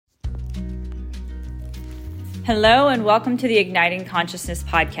Hello and welcome to the Igniting Consciousness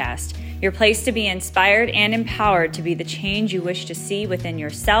podcast, your place to be inspired and empowered to be the change you wish to see within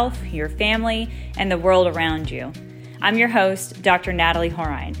yourself, your family, and the world around you. I'm your host, Dr. Natalie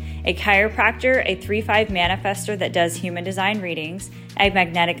Horine, a chiropractor, a 3-5 manifestor that does human design readings, a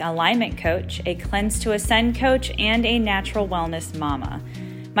magnetic alignment coach, a cleanse to ascend coach, and a natural wellness mama.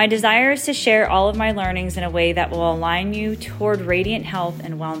 My desire is to share all of my learnings in a way that will align you toward radiant health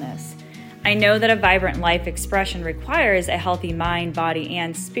and wellness. I know that a vibrant life expression requires a healthy mind, body,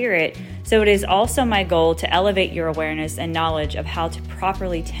 and spirit, so it is also my goal to elevate your awareness and knowledge of how to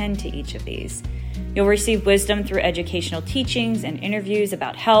properly tend to each of these. You'll receive wisdom through educational teachings and interviews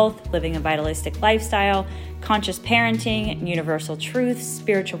about health, living a vitalistic lifestyle, conscious parenting, universal truths,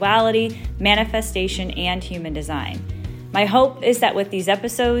 spirituality, manifestation, and human design. My hope is that with these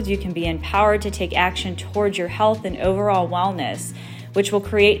episodes, you can be empowered to take action towards your health and overall wellness, which will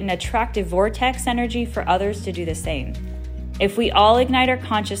create an attractive vortex energy for others to do the same. If we all ignite our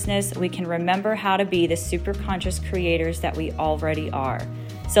consciousness, we can remember how to be the super conscious creators that we already are.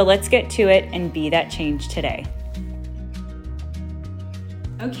 So let's get to it and be that change today.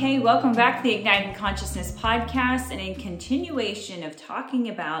 Okay, welcome back to the Igniting Consciousness podcast, and in continuation of talking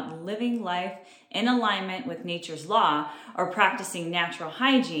about living life in alignment with nature's law or practicing natural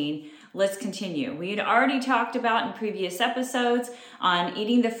hygiene, let's continue. We had already talked about in previous episodes on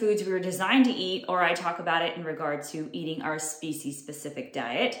eating the foods we were designed to eat, or I talk about it in regard to eating our species-specific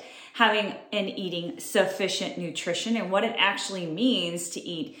diet, having and eating sufficient nutrition and what it actually means to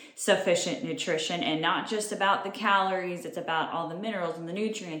eat sufficient nutrition, and not just about the calories, it's about all the minerals and the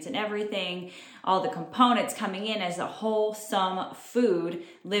nutrients and everything, all the components coming in as a wholesome food,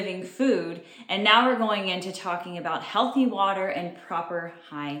 living food. And now we're going into talking about healthy water and proper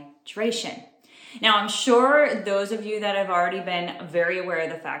hydration. Now, I'm sure those of you that have already been very aware of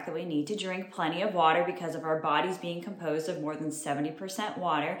the fact that we need to drink plenty of water because of our bodies being composed of more than 70%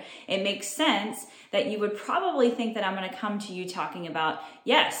 water, it makes sense that you would probably think that I'm going to come to you talking about,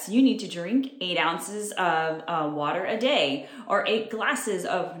 yes, you need to drink 8 ounces of water a day, or 8 glasses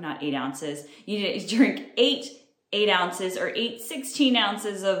of, not 8 ounces, you need to drink 8 ounces or 16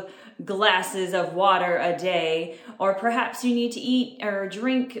 ounces of glasses of water a day, or perhaps you need to eat or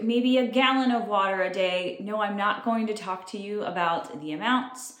drink maybe a gallon of water a day. No, I'm not going to talk to you about the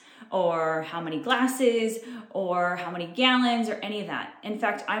amounts or how many glasses or how many gallons or any of that. In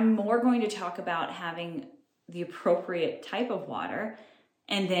fact, I'm more going to talk about having the appropriate type of water.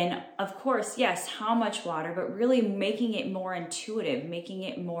 And then, of course, yes, how much water, but really making it more intuitive, making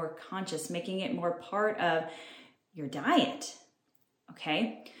it more conscious, making it more part of your diet.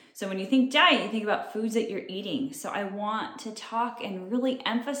 Okay? So when you think diet, you think about foods that you're eating. So I want to talk and really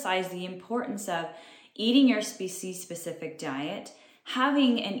emphasize the importance of eating your species-specific diet,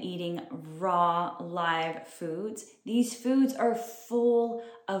 having and eating raw, live foods. These foods are full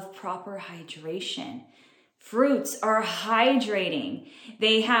of proper hydration. Fruits are hydrating.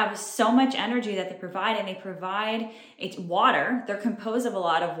 They have so much energy that they provide, and they provide it's water. They're composed of a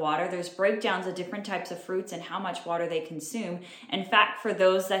lot of water. There's breakdowns of different types of fruits and how much water they consume. In fact, for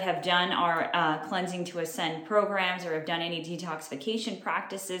those that have done our cleansing to ascend programs or have done any detoxification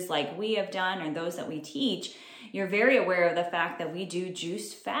practices like we have done, or those that we teach, you're very aware of the fact that we do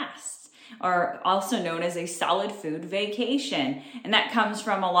juice fasts, are also known as a solid food vacation. And that comes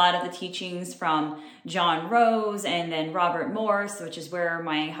from a lot of the teachings from John Rose and then Robert Morse, which is where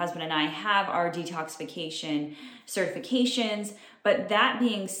my husband and I have our detoxification certifications. But that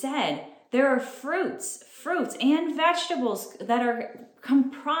being said, there are fruits and vegetables that are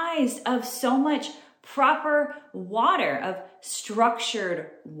comprised of so much proper water, of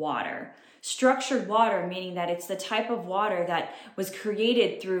structured water. Structured water, meaning that it's the type of water that was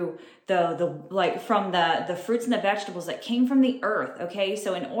created through from the fruits and the vegetables that came from the earth. Okay,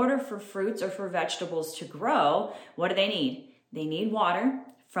 so in order for fruits or for vegetables to grow, what do they need? They need water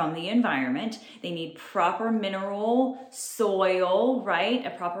from the environment. They need proper mineral soil, right?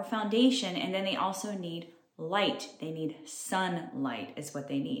 A proper foundation, and then they also need light. They need sunlight is what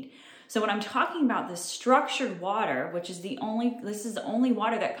they need. So when I'm talking about the structured water, which is this is the only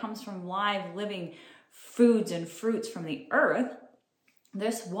water that comes from live living foods and fruits from the earth,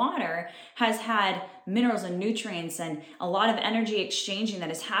 this water has had minerals and nutrients and a lot of energy exchanging that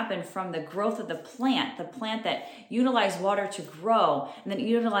has happened from the growth of the plant that utilized water to grow, and then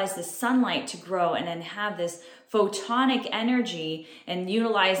utilized the sunlight to grow, and then have this photonic energy and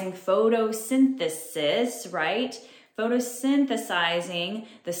utilizing photosynthesis, right? photosynthesizing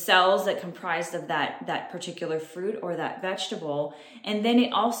the cells that comprise of that particular fruit or that vegetable. And then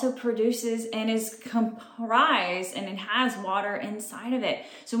it also produces and is comprised and it has water inside of it.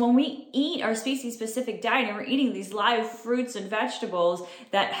 So when we eat our species-specific diet and we're eating these live fruits and vegetables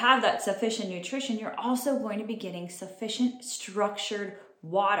that have that sufficient nutrition, you're also going to be getting sufficient structured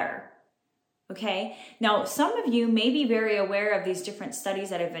water. Okay, now some of you may be very aware of these different studies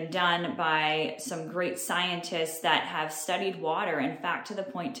that have been done by some great scientists that have studied water, in fact, to the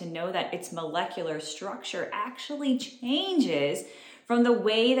point to know that its molecular structure actually changes from the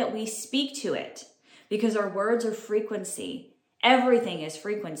way that we speak to it, because our words are frequency. Everything is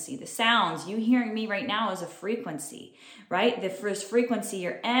frequency. The sounds, you hearing me right now is a frequency, right? The first frequency,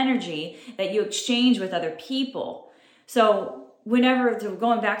 your energy that you exchange with other people. So whenever,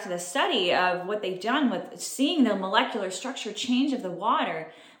 going back to the study of what they've done with seeing the molecular structure change of the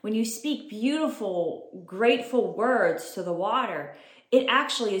water, when you speak beautiful, grateful words to the water, it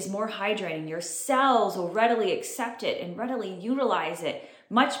actually is more hydrating. Your cells will readily accept it and readily utilize it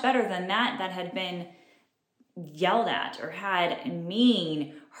much better than that had been yelled at or had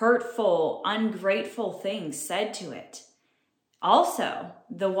mean, hurtful, ungrateful things said to it. Also,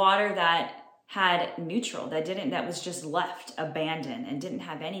 the water that had neutral, that was just left abandoned and didn't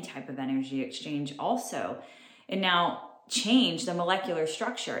have any type of energy exchange also, and now change the molecular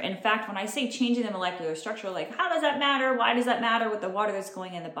structure. In fact, when I say changing the molecular structure, like, how does that matter? Why does that matter with the water that's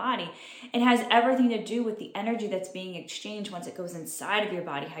going in the body? It has everything to do with the energy that's being exchanged once it goes inside of your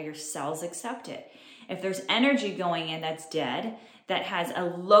body, how your cells accept it. If there's energy going in that's dead, that has a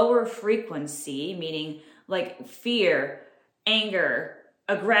lower frequency, meaning like fear, anger,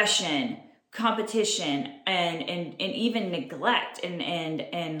 aggression, competition, and even neglect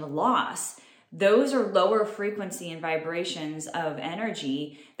and loss, those are lower frequency and vibrations of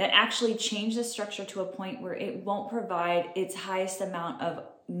energy that actually change the structure to a point where it won't provide its highest amount of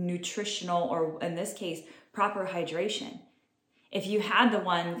nutritional, or in this case, proper hydration. If you had the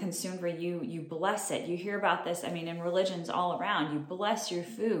one consumed where you bless it, you hear about this, in religions all around, you bless your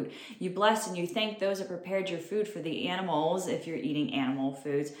food. You bless and you thank those that prepared your food for the animals, if you're eating animal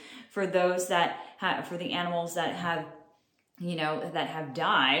foods, for those for the animals that have, that have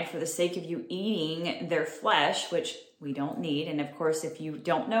died for the sake of you eating their flesh, which we don't need. And of course, if you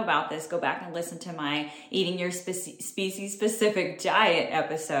don't know about this, go back and listen to my Eating Your Species-Specific Diet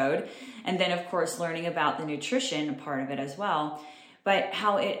episode. And then, of course, learning about the nutrition part of it as well. But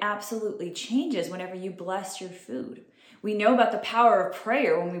how it absolutely changes whenever you bless your food. We know about the power of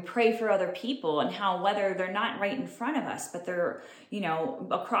prayer when we pray for other people, and how whether they're not right in front of us, but they're,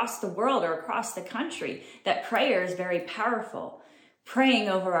 across the world or across the country, that prayer is very powerful. Praying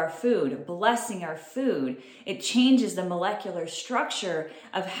over our food, blessing our food, it changes the molecular structure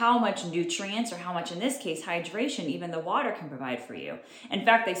of how much nutrients, or how much, in this case, hydration, even the water can provide for you. In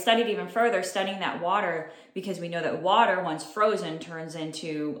fact, they studied even further, studying that water, because we know that water, once frozen, turns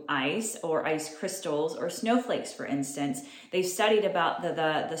into ice or ice crystals or snowflakes, for instance. They've studied about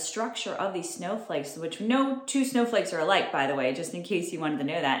the structure of these snowflakes, which no two snowflakes are alike, by the way, just in case you wanted to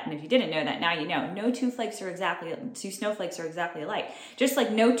know that. And if you didn't know that, now you know. No two snowflakes are exactly alike. Just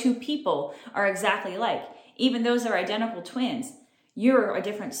like no two people are exactly alike. Even those are identical twins. You're a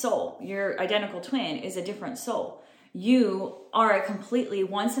different soul. Your identical twin is a different soul. You are a completely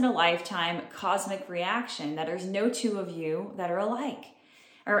once-in-a-lifetime cosmic reaction, that there's no two of you that are alike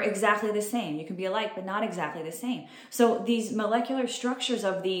or exactly the same. You can be alike, but not exactly the same. So these molecular structures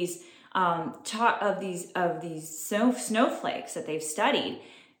of these snowflakes that they've studied,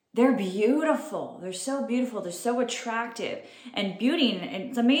 they're beautiful. They're so beautiful. They're so attractive. And beauty, and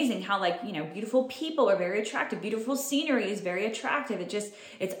it's amazing how, beautiful people are very attractive. Beautiful scenery is very attractive.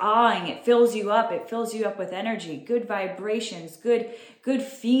 It's awing. It fills you up. It fills you up with energy, good vibrations, good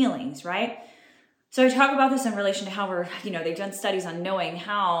feelings, right? So I talk about this in relation to how they've done studies on knowing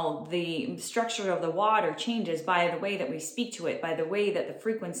how the structure of the water changes by the way that we speak to it, by the way that the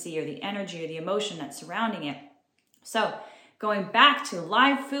frequency or the energy or the emotion that's surrounding it. So going back to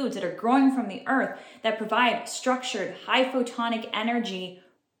live foods that are growing from the earth that provide structured, high photonic energy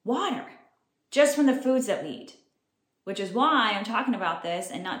water, just from the foods that we eat, which is why I'm talking about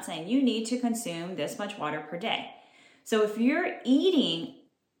this and not saying you need to consume this much water per day. So if you're eating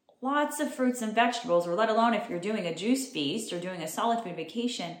lots of fruits and vegetables, or let alone if you're doing a juice feast or doing a solid food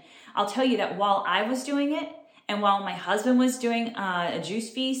vacation, I'll tell you that while I was doing it, and while my husband was doing a juice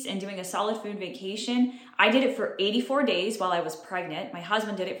feast and doing a solid food vacation, I did it for 84 days while I was pregnant. My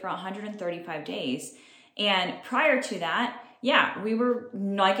husband did it for 135 days. And prior to that, yeah, we were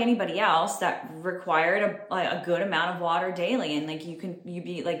like anybody else that required a good amount of water daily. And like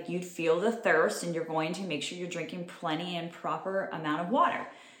you'd feel the thirst, and you're going to make sure you're drinking plenty and proper amount of water.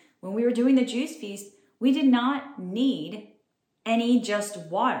 When we were doing the juice feast, we did not need any just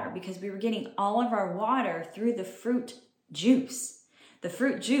water, because we were getting all of our water through the fruit juice. The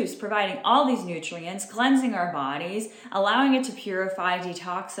fruit juice providing all these nutrients, cleansing our bodies, allowing it to purify,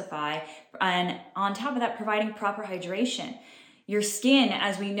 detoxify, and on top of that, providing proper hydration. Your skin,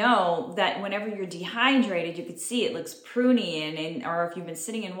 as we know, that whenever you're dehydrated, you could see it looks pruny, or if you've been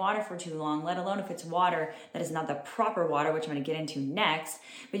sitting in water for too long, let alone if it's water that is not the proper water, which I'm going to get into next,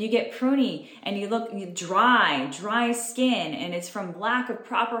 but you get pruny and you look dry skin, and it's from lack of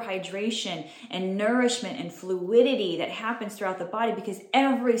proper hydration and nourishment and fluidity that happens throughout the body, because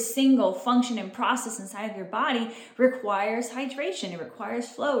every single function and process inside of your body requires hydration. It requires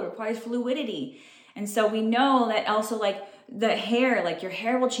flow, it requires fluidity. And so we know that also, like, the hair, like your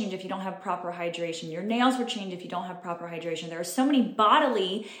hair will change if you don't have proper hydration. Your nails will change if you don't have proper hydration. There are so many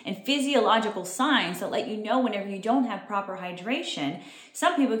bodily and physiological signs that let you know whenever you don't have proper hydration.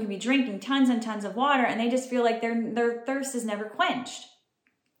 Some people can be drinking tons and tons of water, and they just feel like their thirst is never quenched.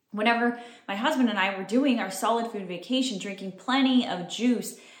 Whenever my husband and I were doing our solid food vacation, drinking plenty of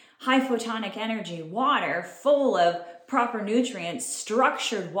juice, high photonic energy, water full of proper nutrients,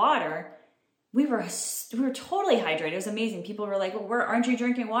 structured water, we were totally hydrated. It was amazing. People were like, well, aren't you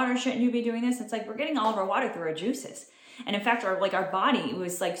drinking water? Shouldn't you be doing this? It's like, we're getting all of our water through our juices. And in fact, our body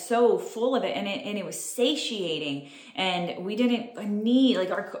was like so full of it, and it was satiating, and we didn't need,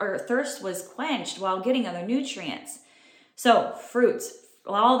 like, our thirst was quenched while getting other nutrients. So fruits,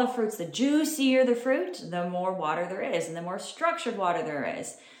 all the fruits, the juicier the fruit, the more water there is, and the more structured water there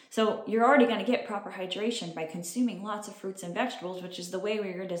is. So you're already going to get proper hydration by consuming lots of fruits and vegetables, which is the way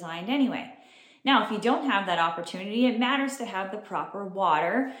we were designed anyway. Now, if you don't have that opportunity, it matters to have the proper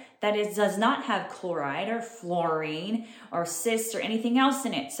water that does not have chloride or fluorine or cysts or anything else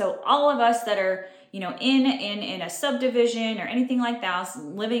in it. So all of us that are, in a subdivision or anything like that,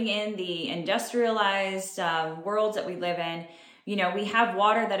 living in the industrialized worlds that we live in, we have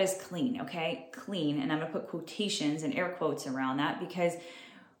water that is clean, okay? Clean, and I'm going to put quotations and air quotes around that, because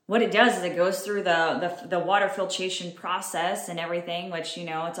what it does is it goes through the water filtration process and everything, which,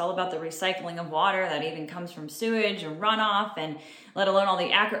 it's all about the recycling of water that even comes from sewage and runoff, and let alone all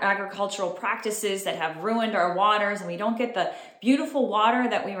the agricultural practices that have ruined our waters, and we don't get the beautiful water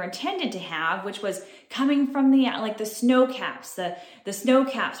that we were intended to have, which was coming from the snow caps, the snow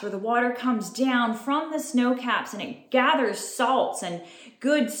caps, where the water comes down from the snow caps and it gathers salts and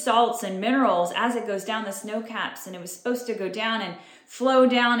good salts and minerals as it goes down the snow caps, and it was supposed to go down and flow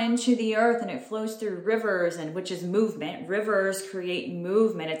down into the earth, and it flows through rivers, and which is movement. Rivers create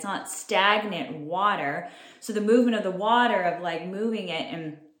movement. It's not stagnant water. So the movement of the water, of like moving it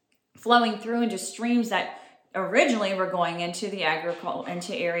and flowing through into streams that originally were going into the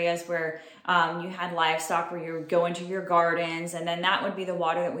into areas where you had livestock, where you would go into your gardens, and then that would be the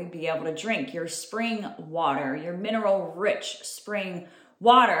water that we'd be able to drink. Your spring water, your mineral rich spring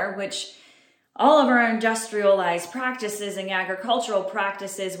water, which all of our industrialized practices and agricultural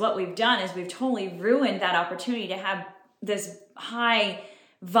practices, what we've done is we've totally ruined that opportunity to have this high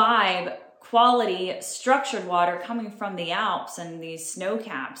vibe, quality, structured water coming from the Alps and these snow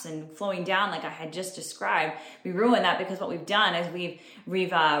caps and flowing down like I had just described. We ruined that because what we've done is we've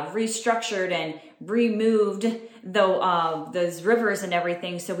restructured and removed those rivers and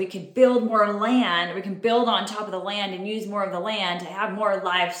everything, so we could build more land. We can build on top of the land and use more of the land to have more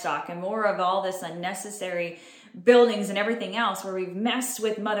livestock and more of all this unnecessary buildings and everything else, where we've messed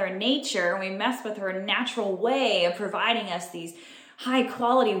with Mother Nature, and we messed with her natural way of providing us these high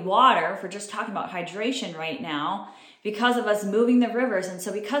quality water, for just talking about hydration right now, because of us moving the rivers. And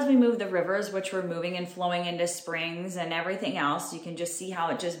so because we move the rivers, which we're moving and flowing into springs and everything else, you can just see how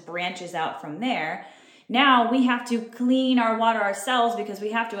it just branches out from there. Now we have to clean our water ourselves, because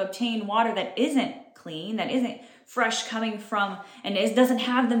we have to obtain water that isn't clean, that isn't fresh, coming from, and it doesn't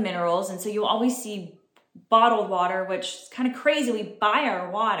have the minerals. And so you always see bottled water, which is kind of crazy. We buy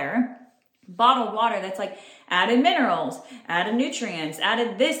our water, bottled water, that's like added minerals, added nutrients,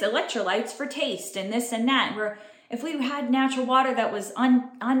 added this, electrolytes for taste, and this and that. Where if we had natural water that was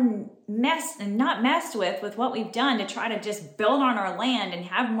unmessed and not messed with what we've done to try to just build on our land and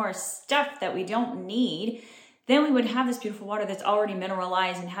have more stuff that we don't need, then we would have this beautiful water that's already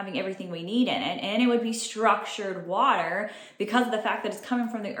mineralized and having everything we need in it. And it would be structured water because of the fact that it's coming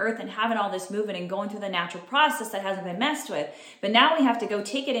from the earth and having all this movement and going through the natural process that hasn't been messed with. But now we have to go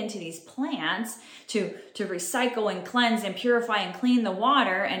take it into these plants to recycle and cleanse and purify and clean the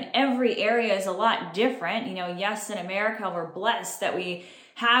water. And every area is a lot different. Yes, in America, we're blessed that we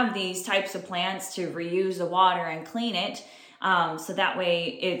have these types of plants to reuse the water and clean it. So that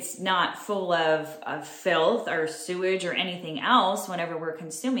way it's not full of filth or sewage or anything else whenever we're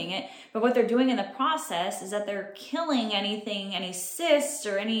consuming it. But what they're doing in the process is that they're killing anything, any cysts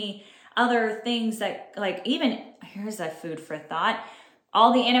or any other things that, like, even, here's a food for thought.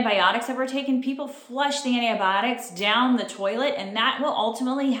 All the antibiotics that we're taking, people flush the antibiotics down the toilet, and that will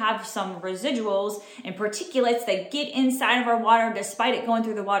ultimately have some residuals and particulates that get inside of our water despite it going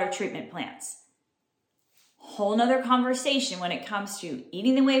through the water treatment plants. Whole nother conversation when it comes to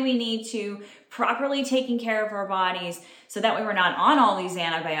eating the way we need to, properly taking care of our bodies, so that way we're not on all these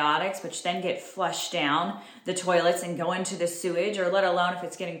antibiotics, which then get flushed down the toilets and go into the sewage, or let alone if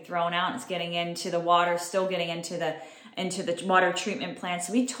it's getting thrown out, it's getting into the water, still getting into the water treatment plants.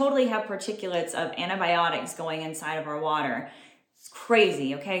 So we totally have particulates of antibiotics going inside of our water. It's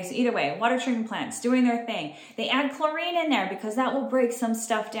crazy, okay? So either way, water treatment plants doing their thing. They add chlorine in there because that will break some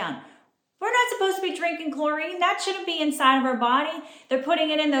stuff down. We're not supposed to be drinking chlorine. That shouldn't be inside of our body. They're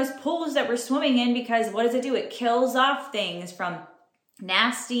putting it in those pools that we're swimming in because what does it do? It kills off things from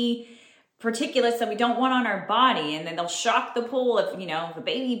nasty particulates that we don't want on our body. And then they'll shock the pool if, if a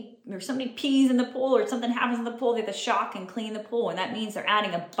baby or somebody pees in the pool or something happens in the pool, they have to shock and clean the pool. And that means they're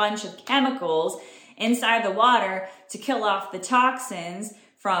adding a bunch of chemicals inside the water to kill off the toxins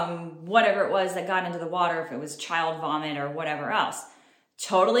from whatever it was that got into the water, if it was child vomit or whatever else.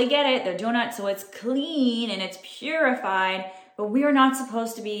 Totally get it. They're doing it so it's clean and it's purified, but we are not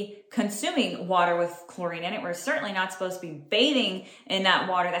supposed to be consuming water with chlorine in it. We're certainly not supposed to be bathing in that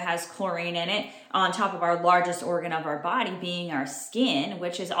water that has chlorine in it on top of our largest organ of our body being our skin,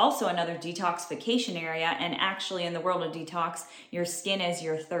 which is also another detoxification area. And actually in the world of detox, your skin is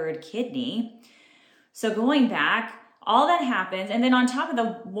your third kidney. So going back, all that happens. And then on top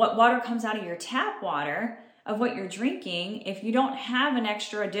of what water comes out of your tap water, of what you're drinking, if you don't have an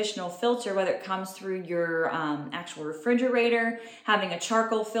extra additional filter, whether it comes through your actual refrigerator, having a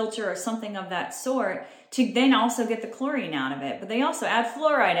charcoal filter or something of that sort, to then also get the chlorine out of it. But they also add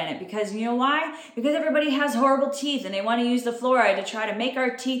fluoride in it because you know why? Because everybody has horrible teeth and they want to use the fluoride to try to make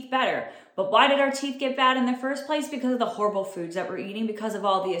our teeth better. But why did our teeth get bad in the first place? Because of the horrible foods that we're eating, because of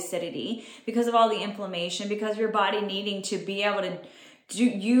all the acidity, because of all the inflammation, because of your body needing to be able to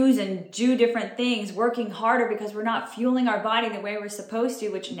use and do different things, working harder because we're not fueling our body the way we're supposed to,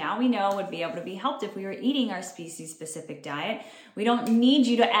 which now we know would be able to be helped if we were eating our species-specific diet. We don't need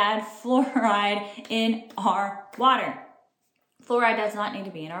you to add fluoride in our water. Fluoride does not need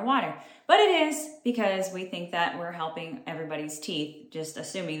to be in our water, but it is because we think that we're helping everybody's teeth, just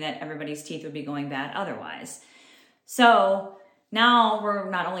assuming that everybody's teeth would be going bad otherwise. So now we're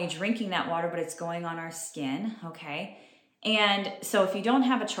not only drinking that water, but it's going on our skin, okay? And so if you don't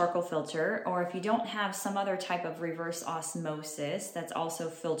have a charcoal filter, or if you don't have some other type of reverse osmosis that's also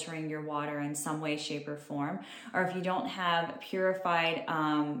filtering your water in some way, shape, or form, or if you don't have purified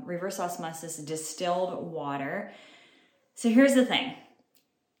reverse osmosis distilled water. So here's the thing.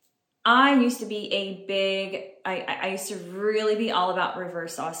 I used to be I used to really be all about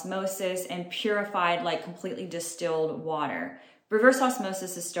reverse osmosis and purified, like completely distilled water. Reverse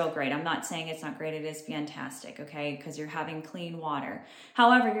osmosis is still great. I'm not saying it's not great. It is fantastic, okay? Because you're having clean water.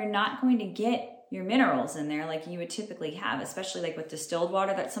 However, you're not going to get your minerals in there like you would typically have, especially like with distilled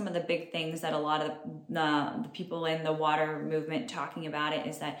water. That's some of the big things that a lot of the people in the water movement talking about it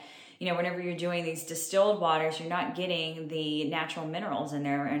is that, whenever you're doing these distilled waters, you're not getting the natural minerals in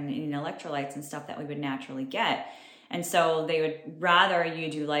there and electrolytes and stuff that we would naturally get. And so they would rather you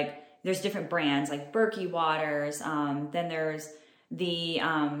do there's different brands like Berkey waters. Then there's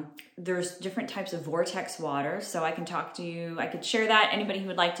different types of vortex water. So I can talk to you. I could share that. Anybody who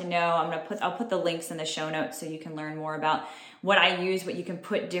would like to know, I'll put the links in the show notes so you can learn more about what I use. But you can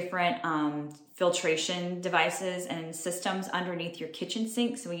put different filtration devices and systems underneath your kitchen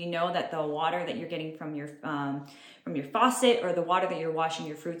sink, so you know that the water that you're getting from your faucet, or the water that you're washing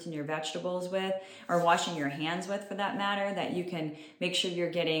your fruits and your vegetables with, or washing your hands with for that matter, that you can make sure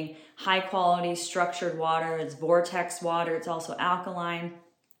you're getting high quality structured water. It's vortex water. It's also alkaline.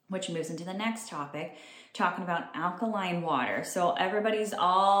 which moves into the next topic, talking about alkaline water. So everybody's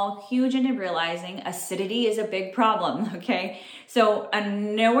all huge into realizing acidity is a big problem, okay? So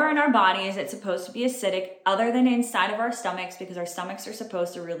nowhere in our body is it supposed to be acidic other than inside of our stomachs, because our stomachs are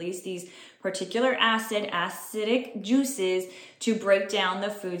supposed to release these particular acidic juices to break down the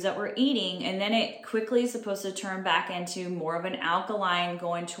foods that we're eating. And then it quickly is supposed to turn back into more of an alkaline,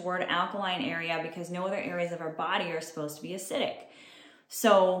 going toward alkaline area, because no other areas of our body are supposed to be acidic.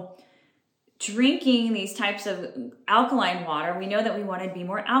 So drinking these types of alkaline water, we know that we want to be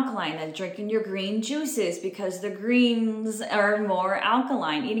more alkaline than drinking your green juices, because the greens are more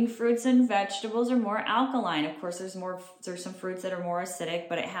alkaline. Eating fruits and vegetables are more alkaline. Of course, there's some fruits that are more acidic,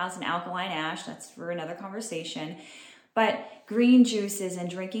 but it has an alkaline ash. That's for another conversation. But green juices and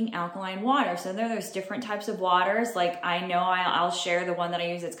drinking alkaline water. So there's different types of waters. Like I know I'll share the one that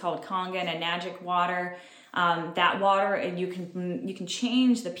I use. It's called Kangen and Najik water. That water, and you can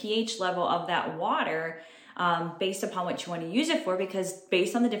change the pH level of that water based upon what you want to use it for, because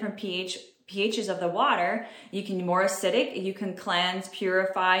based on the different pHs of the water, you can be more acidic, you can cleanse,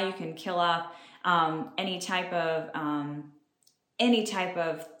 purify, you can kill off any type of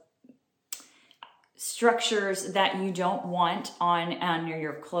structures that you don't want on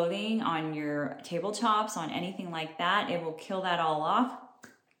your clothing, on your tabletops, on anything like that. It will kill that all off.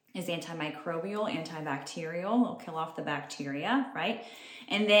 Is antimicrobial, antibacterial. It'll kill off the bacteria, right?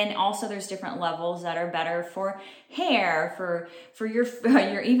 And then also there's different levels that are better for hair, for your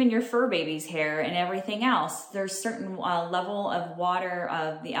even your fur baby's hair and everything else. There's certain level of water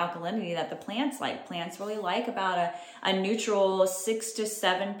of the alkalinity that the plants like. Plants really like about a neutral 6 to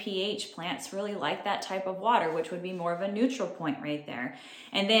 7 pH. Plants really like that type of water, which would be more of a neutral point right there.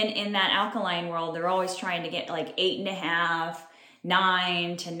 And then in that alkaline world, they're always trying to get like 8.5,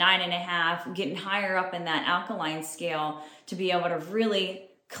 9 to 9.5, getting higher up in that alkaline scale to be able to really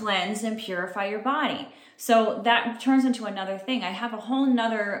cleanse and purify your body. So that turns into another thing. I have a whole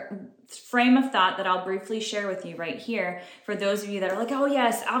nother frame of thought that I'll briefly share with you right here for those of you that are like, oh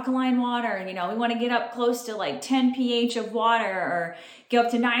yes, alkaline water, we want to get up close to like 10 pH of water, or go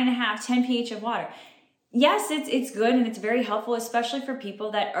up to 9.5, 10 pH of water. Yes, it's good and it's very helpful, especially for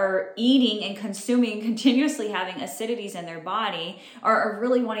people that are eating and consuming, continuously having acidities in their body, or are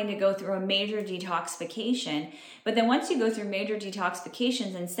really wanting to go through a major detoxification. But then once you go through major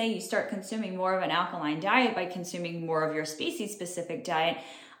detoxifications and say you start consuming more of an alkaline diet by consuming more of your species-specific diet,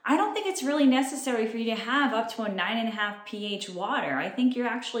 I don't think it's really necessary for you to have up to a 9.5 pH water. I think you're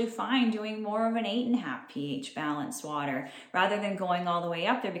actually fine doing more of an 8.5 pH balanced water rather than going all the way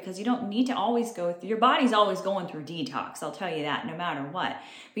up there, because you don't need to always go through, your body's always going through detox, I'll tell you that, no matter what.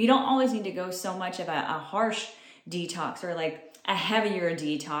 But you don't always need to go so much of a harsh detox or like a heavier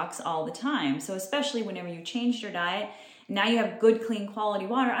detox all the time. So especially whenever you changed your diet, now you have good, clean, quality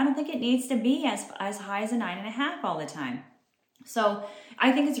water, I don't think it needs to be as high as a 9.5 all the time. So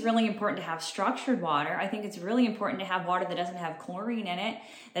I think it's really important to have structured water. I think it's really important to have water that doesn't have chlorine in it,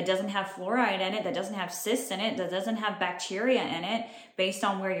 that doesn't have fluoride in it, that doesn't have cysts in it, that doesn't have bacteria in it, based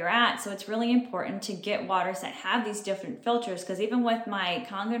on where you're at. So it's really important to get waters that have these different filters, because even with my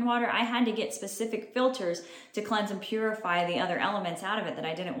Kangen water, I had to get specific filters to cleanse and purify the other elements out of it that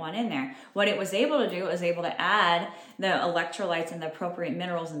I didn't want in there. What it was able to do, it was able to add the electrolytes and the appropriate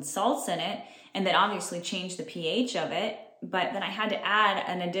minerals and salts in it, and then obviously change the pH of it. But then I had to add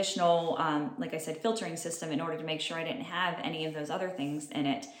an additional, like I said, filtering system in order to make sure I didn't have any of those other things in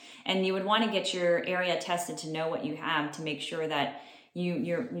it. And you would want to get your area tested to know what you have, to make sure that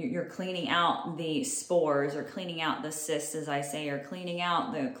you're cleaning out the spores, or cleaning out the cysts, as I say, or cleaning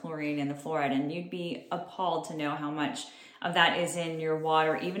out the chlorine and the fluoride. And you'd be appalled to know how much of that is in your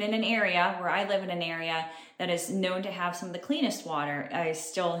water. Even in an area where I live, in an area that is known to have some of the cleanest water, I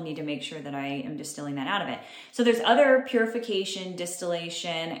still need to make sure that I am distilling that out of it. So there's other purification,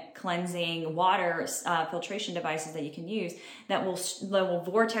 distillation, cleansing, water filtration devices that you can use that will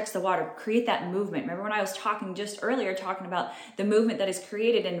vortex the water, create that movement. Remember when I was talking just earlier, talking about the movement that is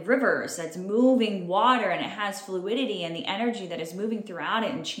created in rivers, that's moving water, and it has fluidity and the energy that is moving throughout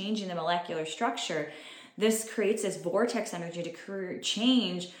it and changing the molecular structure. This creates this vortex energy to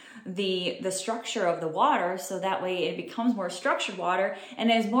change the structure of the water, so that way it becomes more structured water and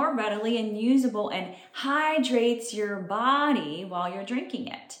is more readily and usable and hydrates your body while you're drinking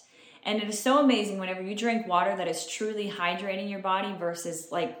it. And it is so amazing whenever you drink water that is truly hydrating your body versus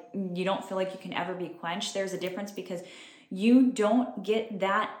like you don't feel like you can ever be quenched. There's a difference, because you don't get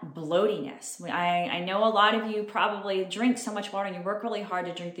that bloatiness. I know a lot of you probably drink so much water and you work really hard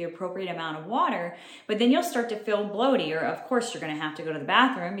to drink the appropriate amount of water, but then you'll start to feel bloaty, or of course you're going to have to go to the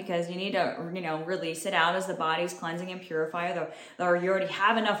bathroom because you need to, release it out as the body's cleansing and purifier, or you already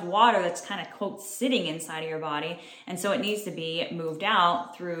have enough water that's kind of, quote, sitting inside of your body, and so it needs to be moved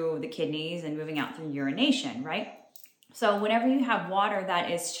out through the kidneys and moving out through urination, right? So whenever you have water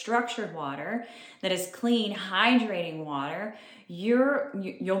that is structured water, that is clean, hydrating water,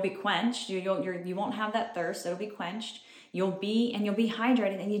 you'll be quenched. You won't have that thirst. It'll be quenched. You'll be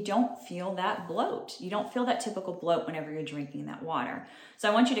hydrated, and you don't feel that bloat. You don't feel that typical bloat whenever you're drinking that water. So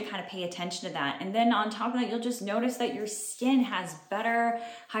I want you to kind of pay attention to that. And then on top of that, you'll just notice that your skin has better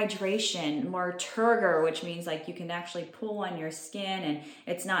hydration, more turgor, which means like you can actually pull on your skin and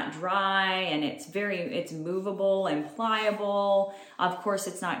it's not dry, and it's movable and pliable. Of course,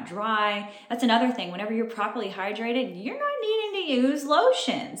 it's not dry. That's another thing. Whenever you're properly hydrated, you're not needing to use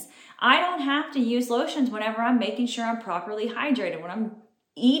lotions. I don't have to use lotions whenever I'm making sure I'm properly hydrated, when I'm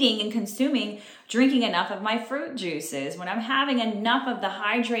eating and drinking enough of my fruit juices, when I'm having enough of the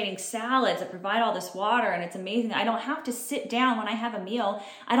hydrating salads that provide all this water, and it's amazing. I don't have to sit down when I have a meal.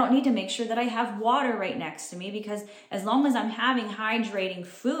 I don't need to make sure that I have water right next to me, because as long as I'm having hydrating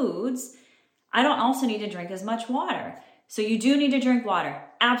foods, I don't also need to drink as much water. So you do need to drink water.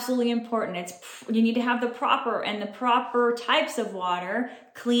 Absolutely important. You need to have the proper types of water: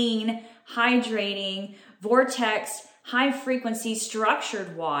 clean, hydrating, vortex, high frequency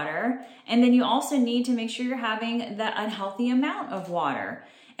structured water. And then you also need to make sure you're having a healthy amount of water.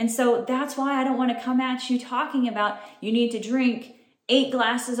 And so that's why I don't want to come at you talking about you need to drink 8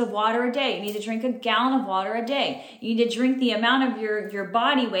 glasses of water a day. You need to drink a gallon of water a day. You need to drink the amount of your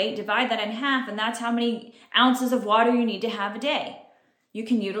body weight, divide that in half, and that's how many ounces of water you need to have a day. You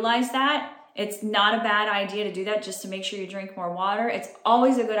can utilize that. It's not a bad idea to do that just to make sure you drink more water. It's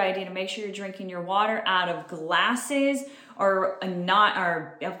always a good idea to make sure you're drinking your water out of glasses, or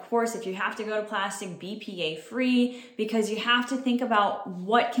of course, if you have to go to plastic, BPA free, because you have to think about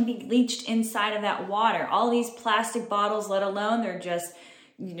what can be leached inside of that water. All these plastic bottles, let alone, they're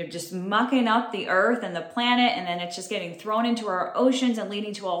just mucking up the earth and the planet, and then it's just getting thrown into our oceans and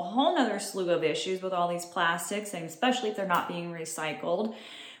leading to a whole nother slew of issues with all these plastics, and especially if they're not being recycled.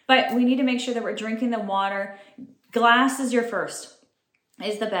 But we need to make sure that we're drinking the water. Glass is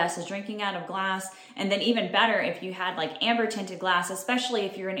the best, is drinking out of glass. And then even better if you had like amber tinted glass, especially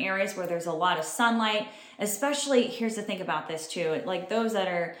if you're in areas where there's a lot of sunlight. Especially, here's the thing about this too, like those that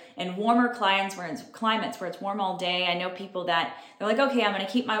are in warmer climates where it's warm all day. I know people that they're like, okay, I'm going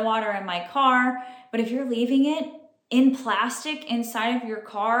to keep my water in my car. But if you're leaving it in plastic inside of your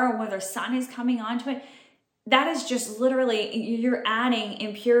car where the sun is coming onto it, that is just literally, you're adding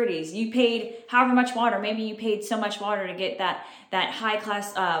impurities. You paid however much water. Maybe you paid so much water to get that high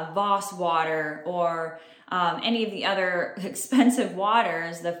class Voss water, or any of the other expensive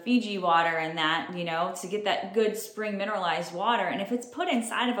waters, the Fiji water and that, to get that good spring mineralized water. And if it's put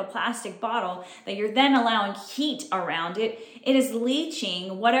inside of a plastic bottle that you're then allowing heat around it, it is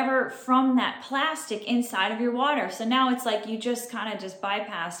leaching whatever from that plastic inside of your water. So now it's like you just kind of just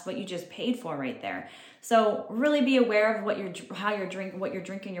bypassed what you just paid for right there. So really be aware of what you're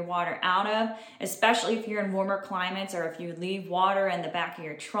drinking your water out of, especially if you're in warmer climates, or if you leave water in the back of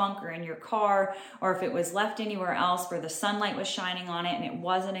your trunk or in your car, or if it was left anywhere else where the sunlight was shining on it and it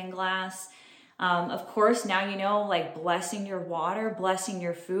wasn't in glass. Of course, now like blessing your water, blessing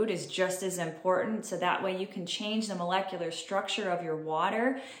your food is just as important. So that way you can change the molecular structure of your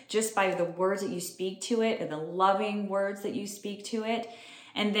water just by the words that you speak to it, or the loving words that you speak to it.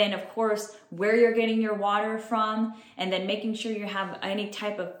 And then, of course, where you're getting your water from, and then making sure you have any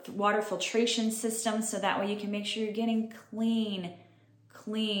type of water filtration system, so that way you can make sure you're getting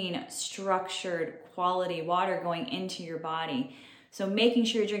clean, structured, quality water going into your body. So making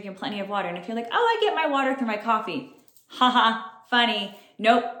sure you're drinking plenty of water. And if you're like, oh, I get my water through my coffee. Haha, funny.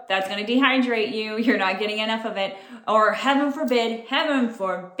 Nope, that's going to dehydrate you. You're not getting enough of it. Or heaven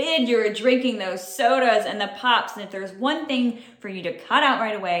forbid, you're drinking those sodas and the pops. And if there's one thing for you to cut out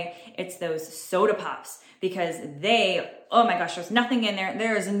right away, it's those soda pops. Because oh my gosh, there's nothing in there.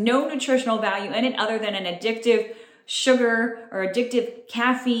 There is no nutritional value in it other than an addictive sugar or addictive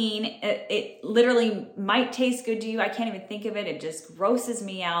caffeine. It literally might taste good to you. I can't even think of it. It just grosses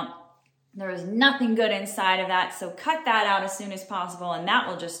me out. There is nothing good inside of that. So cut that out as soon as possible, and that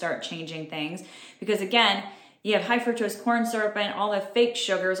will just start changing things. Because again, you have high fructose corn syrup and all the fake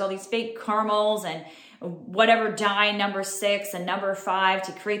sugars, all these fake caramels and whatever dye number 6 and number 5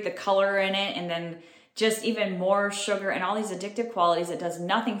 to create the color in it, and then just even more sugar and all these addictive qualities that does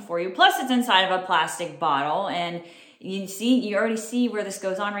nothing for you. Plus it's inside of a plastic bottle, and You already see where this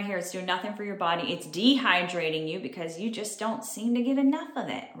goes on right here. It's doing nothing for your body. It's dehydrating you because you just don't seem to get enough of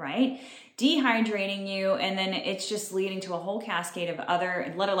it, right? Dehydrating you, and then it's just leading to a whole cascade of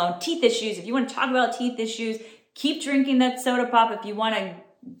other, let alone teeth issues. If you want to talk about teeth issues, keep drinking that soda pop if you want to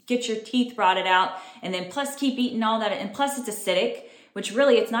get your teeth rotted out, and then plus keep eating all that, and plus it's acidic, which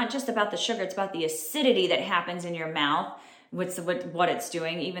really it's not just about the sugar, it's about the acidity that happens in your mouth. What it's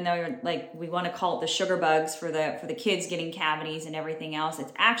doing, even though you're like, we want to call it the sugar bugs for the kids getting cavities and everything else.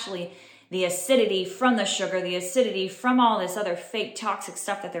 It's actually the acidity from the sugar, the acidity from all this other fake toxic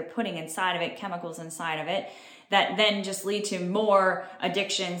stuff that they're putting inside of it, chemicals inside of it, that then just lead to more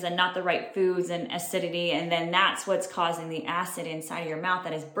addictions and not the right foods and acidity. And then that's what's causing the acid inside of your mouth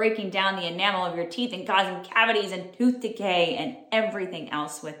that is breaking down the enamel of your teeth and causing cavities and tooth decay and everything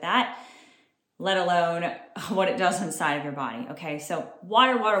else with that, let alone what it does inside of your body. Okay, so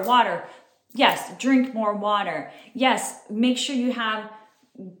water. Yes, drink more water. Yes, make sure you have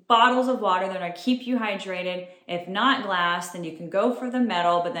bottles of water that are going to keep you hydrated. If not glass, then you can go for the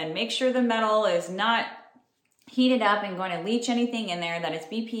metal, but then make sure the metal is not heated up and going to leach anything in there, that it's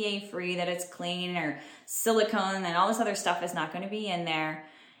BPA free, that it's clean, or silicone and all this other stuff is not going to be in there.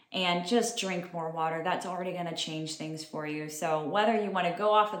 And just drink more water. That's already going to change things for you. So whether you want to go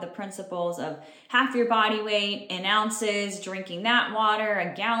off of the principles of half your body weight in ounces, drinking that water,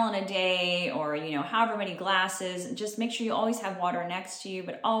 a gallon a day, or however many glasses, just make sure you always have water next to you,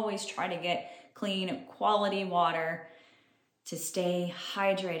 but always try to get clean, quality water to stay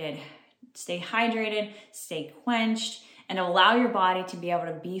hydrated. Stay hydrated, stay quenched, and allow your body to be able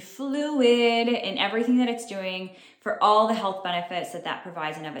to be fluid in everything that it's doing for all the health benefits that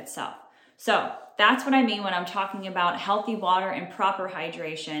provides in of itself. So that's what I mean when I'm talking about healthy water and proper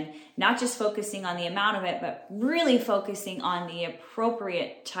hydration, not just focusing on the amount of it, but really focusing on the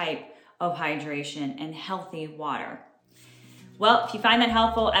appropriate type of hydration and healthy water. Well, if you find that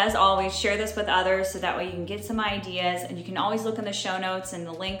helpful, as always, share this with others so that way you can get some ideas, and you can always look in the show notes and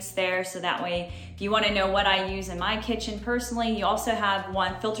the links there, so that way if you want to know what I use in my kitchen personally, you also have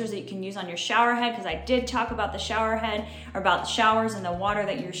filters that you can use on your shower head, because I did talk about the shower head, or about the showers and the water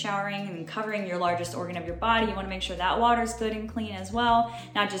that you're showering and covering your largest organ of your body. You want to make sure that water is good and clean as well,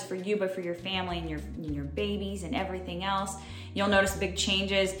 not just for you, but for your family and your babies and everything else. You'll notice big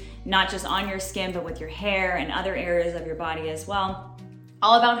changes, not just on your skin, but with your hair and other areas of your body as well.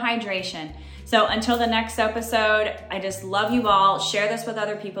 All about hydration. So until the next episode, I just love you all. Share this with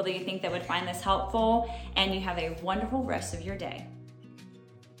other people that you think that would find this helpful, and you have a wonderful rest of your day.